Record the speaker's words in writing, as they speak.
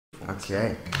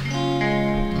Okay.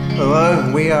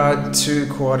 Hello, we are 2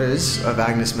 quarters of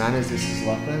Agnes Manners. This is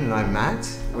Lachlan and I'm Matt.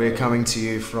 We're coming to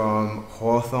you from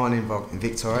Hawthorne in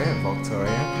Victoria.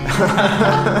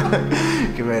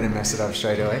 Get ready to mess it up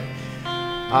straight away.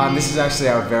 This is actually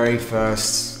our very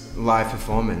first live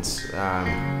performance.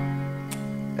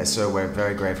 So we're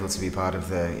very grateful to be part of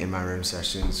the In My Room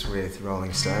sessions with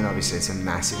Rolling Stone. Obviously it's a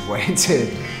massive way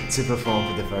to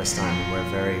perform for the first time, and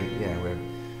we're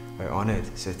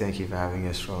honoured. So thank you for having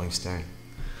us, Rolling Stone.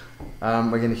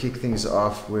 We're going to kick things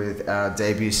off with our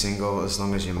debut single, As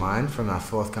Long As You're Mine, from our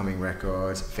forthcoming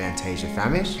record, Fantasia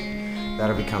Famish.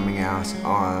 That'll be coming out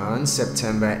on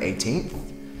September 18th.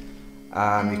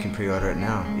 You can pre-order it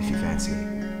now if you fancy.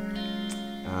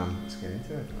 Let's get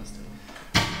into it. Let's do it.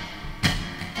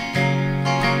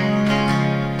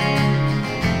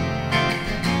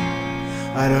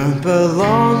 I don't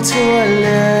belong to a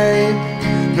name,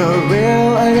 no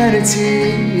real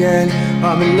identity, and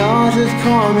I'm a lot of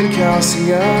common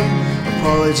calcium,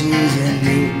 apologies and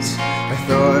needs. I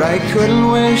thought I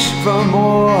couldn't wish for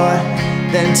more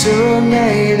than to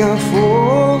remain a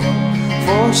fool,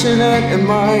 fortunate in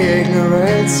my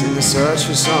ignorance, in the search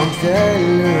for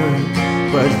something new.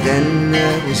 But then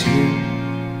there was you.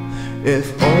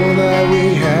 If all that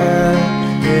we have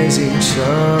is each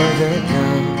other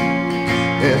now,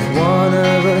 if one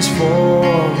of us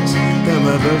falls, then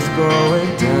we're both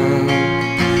going down.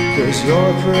 'Cause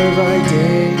you're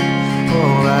providing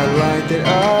all that light that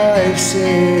I've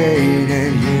seen,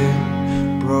 and you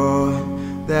brought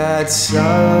that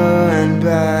sun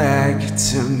back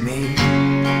to me.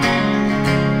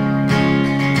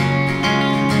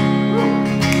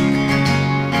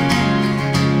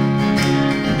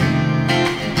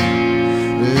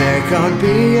 There can't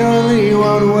be only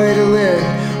one way to live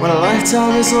when a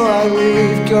lifetime is all that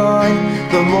we've got.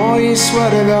 The more you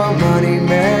sweat about money,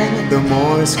 man, the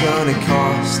more it's gonna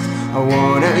cost. I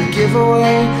wanna give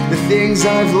away the things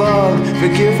I've loved,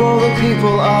 forgive all the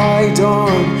people I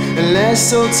don't, and there's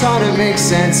still time to make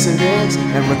sense of this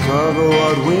and recover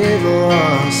what we've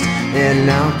lost in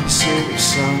our pursuit of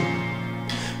sun.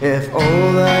 If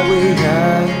all that we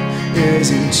have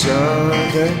is each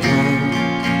other now,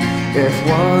 if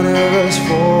one of us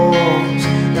falls,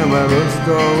 then we're both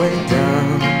going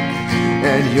down,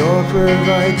 and you're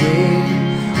providing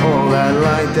all that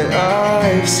light that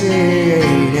I've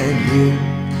seen, and you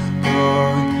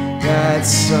brought that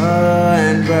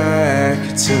sun back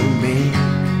to me.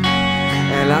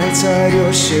 And I tied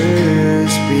your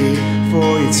shoes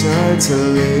before you turned to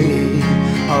leave.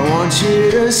 I want you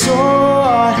to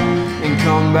soar and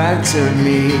come back to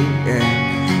me,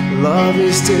 and love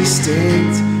is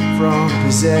distinct from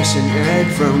possession and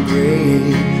from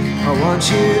greed. I want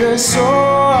you to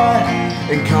soar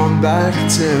and come back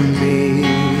to me,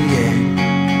 and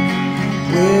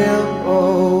we'll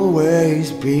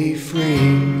always be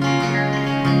free.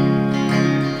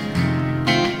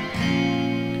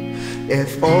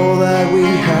 If all that we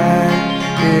have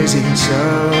is each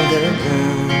other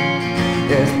now,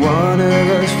 if one of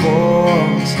us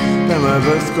falls, then we're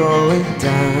both going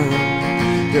down.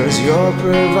 'Cause you're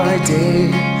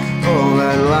providing all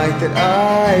that light that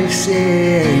I've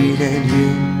seen, and you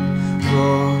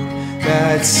brought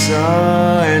that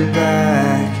sun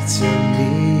back to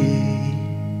me.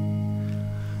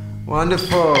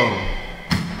 Wonderful.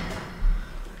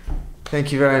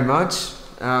 Thank you very much.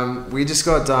 We just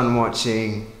got done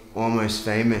watching Almost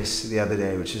Famous the other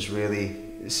day, which was really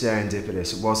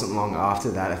serendipitous. It wasn't long after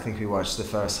that, I think we watched the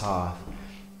first half,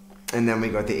 and then we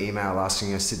got the email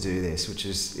asking us to do this, which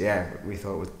is, yeah, we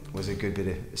thought was a good bit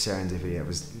of serendipity. It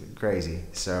was crazy.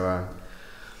 So,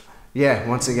 yeah,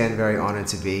 once again, very honoured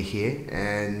to be here,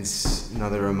 and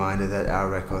another reminder that our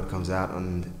record comes out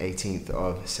on the 18th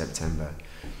of September.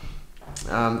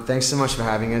 Thanks so much for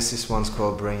having us. This one's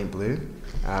called Brilliant Blue.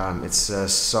 It's a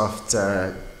soft,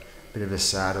 bit of a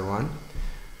sadder one.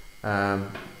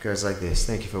 Goes like this.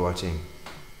 Thank you for watching.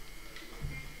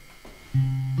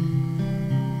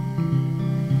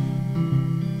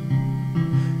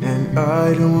 And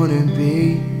I don't wanna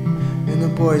be in the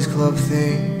boys club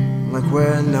thing like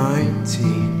we're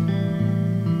 19,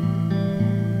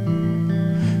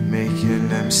 making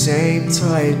them same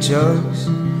tired jokes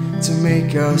to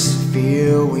make us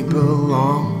feel we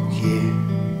belong here.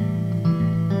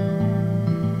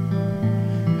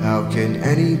 How can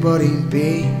anybody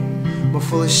be more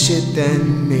full of shit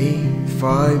than me if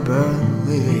I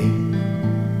believe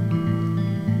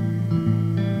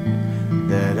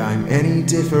that I'm any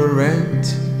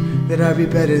different, that I'd be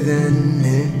better than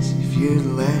this if you'd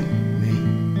let me.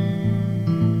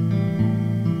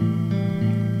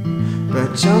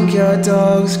 But junkyard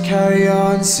dogs carry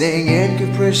on singing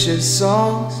capricious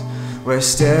songs. We're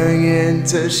staring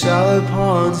into shallow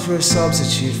ponds for a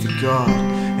substitute for God.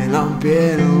 And I'm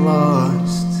being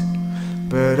lost,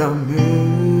 but I'm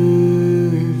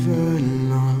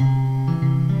moving on.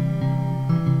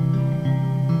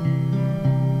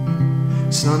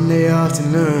 Sunday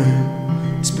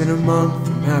afternoon, it's been a month,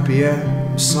 I'm happier,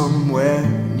 I'm somewhere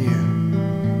new.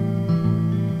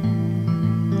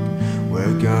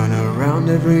 We're gonna round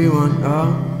everyone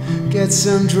up, get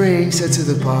some drinks, head to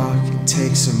the park and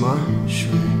take some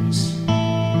mushrooms.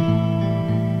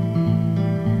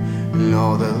 And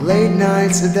all the late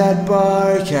nights at that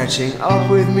bar catching up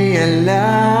with me, and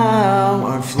now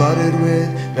I'm flooded with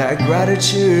that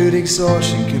gratitude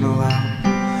exhaustion can allow.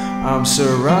 I'm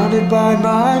surrounded by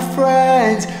my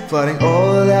friends, flooding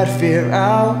all of that fear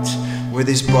out. With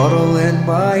this bottle in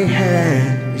my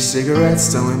hand, these cigarettes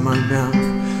still in my mouth.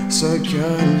 So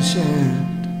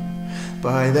consumed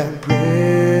by that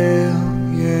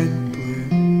brilliant blue,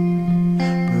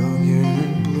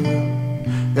 brilliant blue,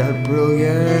 that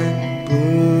brilliant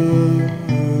blue.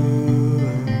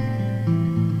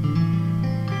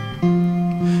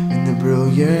 In the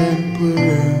brilliant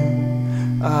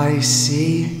blue, I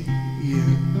see you.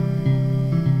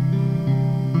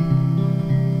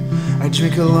 I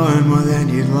drink alone more than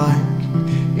you'd like,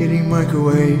 eating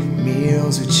microwave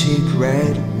meals with cheap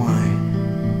red wine.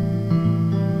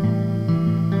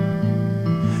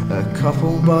 A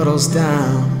couple bottles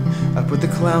down, I put the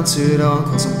clown suit on,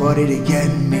 call somebody to get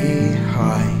me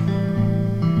high.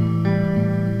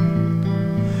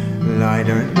 And I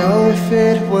don't know if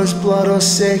it was blood or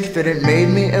sick, but it made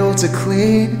me ill to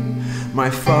clean. My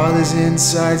father's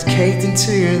insides caked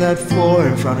into that floor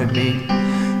in front of me.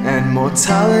 And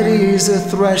mortality's a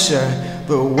thresher,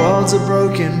 the world's a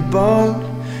broken bone.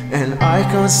 And I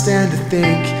can't stand to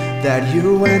think that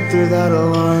you went through that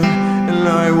alone. And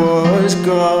I was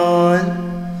gone,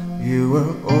 you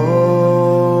were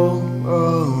all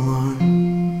alone.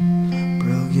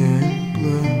 Brilliant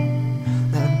blue,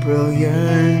 that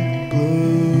brilliant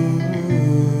blue.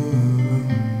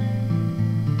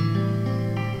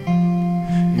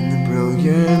 In the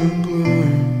brilliant blue,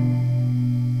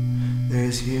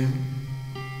 there's you.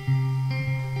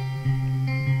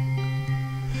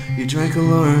 You drank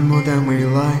alone more than we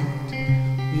liked.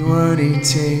 You weren't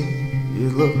eating, you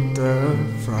looked a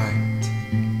fright.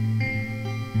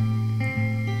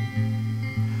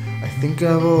 I think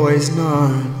I've always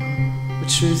known the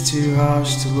truth too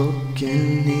harsh to look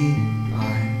in the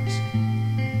eyes.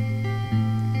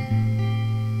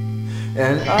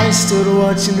 And I stood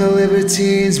watching the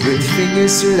libertines with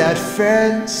fingers through that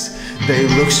fence. They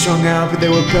looked strung out but they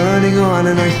were burning on,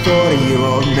 and I thought of you,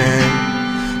 old man.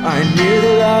 I knew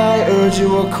that I owed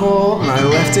you a call, and I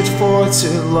left it for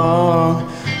too long.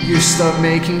 You stopped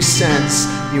making sense,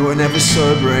 you were never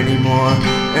sober anymore.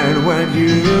 And when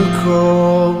you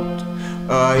called,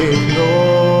 I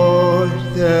ignored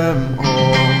them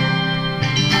all.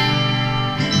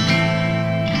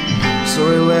 So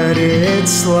I let it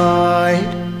slide,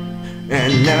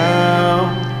 and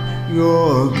now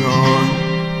you're gone.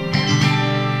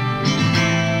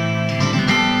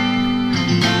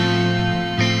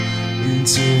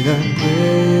 Into that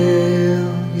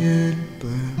brilliant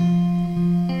blue,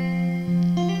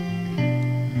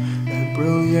 that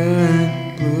brilliant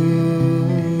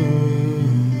blue.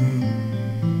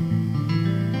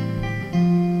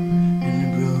 In the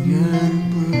brilliant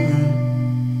blue,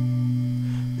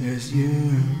 there's you.